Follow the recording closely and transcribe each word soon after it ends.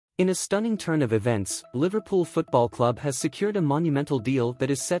In a stunning turn of events, Liverpool Football Club has secured a monumental deal that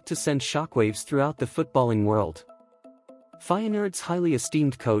is set to send shockwaves throughout the footballing world. Feyenoord's highly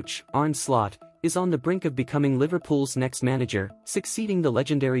esteemed coach, Arne Slot, is on the brink of becoming Liverpool's next manager, succeeding the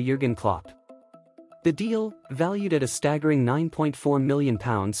legendary Jurgen Klopp. The deal, valued at a staggering £9.4 million,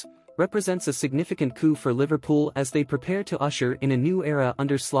 represents a significant coup for Liverpool as they prepare to usher in a new era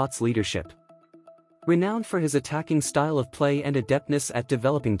under Slot's leadership. Renowned for his attacking style of play and adeptness at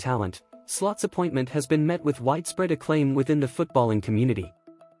developing talent, Slot's appointment has been met with widespread acclaim within the footballing community.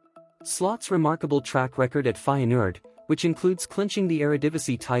 Slot's remarkable track record at Feyenoord, which includes clinching the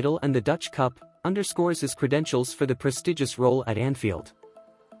Eredivisie title and the Dutch Cup, underscores his credentials for the prestigious role at Anfield.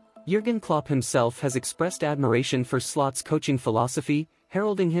 Jurgen Klopp himself has expressed admiration for Slot's coaching philosophy,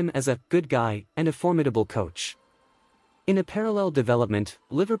 heralding him as a good guy and a formidable coach. In a parallel development,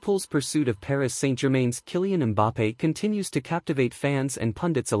 Liverpool's pursuit of Paris Saint-Germain's Kylian Mbappé continues to captivate fans and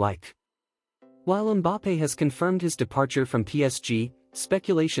pundits alike. While Mbappé has confirmed his departure from PSG,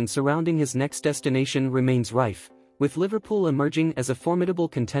 speculation surrounding his next destination remains rife, with Liverpool emerging as a formidable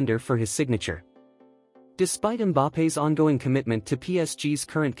contender for his signature. Despite Mbappé's ongoing commitment to PSG's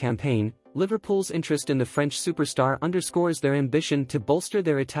current campaign, Liverpool's interest in the French superstar underscores their ambition to bolster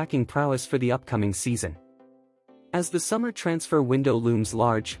their attacking prowess for the upcoming season. As the summer transfer window looms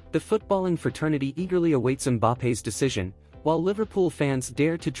large, the footballing fraternity eagerly awaits Mbappé's decision, while Liverpool fans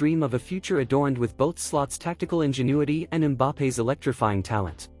dare to dream of a future adorned with both Slot's tactical ingenuity and Mbappé's electrifying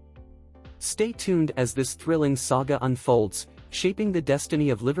talent. Stay tuned as this thrilling saga unfolds, shaping the destiny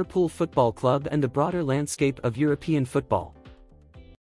of Liverpool Football Club and the broader landscape of European football.